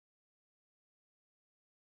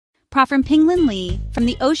Prof. Pinglin Li, from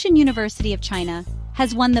the Ocean University of China,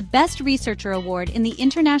 has won the Best Researcher Award in the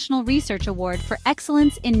International Research Award for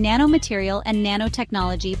Excellence in Nanomaterial and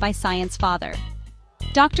Nanotechnology by Science Father.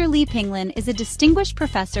 Dr. Li Pinglin is a distinguished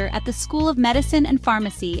professor at the School of Medicine and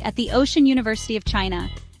Pharmacy at the Ocean University of China,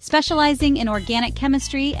 specializing in organic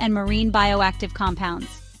chemistry and marine bioactive compounds.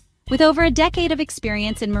 With over a decade of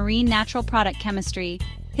experience in marine natural product chemistry,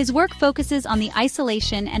 his work focuses on the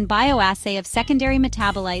isolation and bioassay of secondary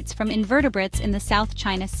metabolites from invertebrates in the South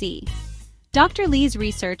China Sea. Dr. Li's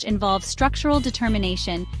research involves structural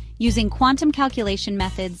determination using quantum calculation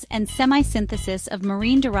methods and semi-synthesis of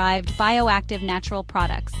marine-derived bioactive natural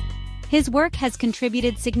products. His work has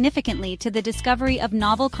contributed significantly to the discovery of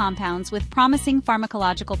novel compounds with promising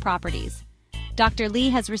pharmacological properties. Dr. Li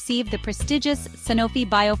has received the prestigious Sanofi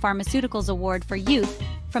Biopharmaceuticals Award for Youth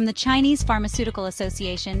from the Chinese Pharmaceutical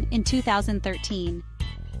Association in 2013.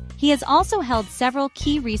 He has also held several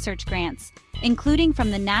key research grants, including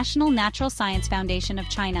from the National Natural Science Foundation of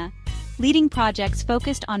China, leading projects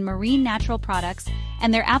focused on marine natural products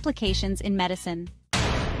and their applications in medicine.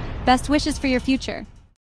 Best wishes for your future.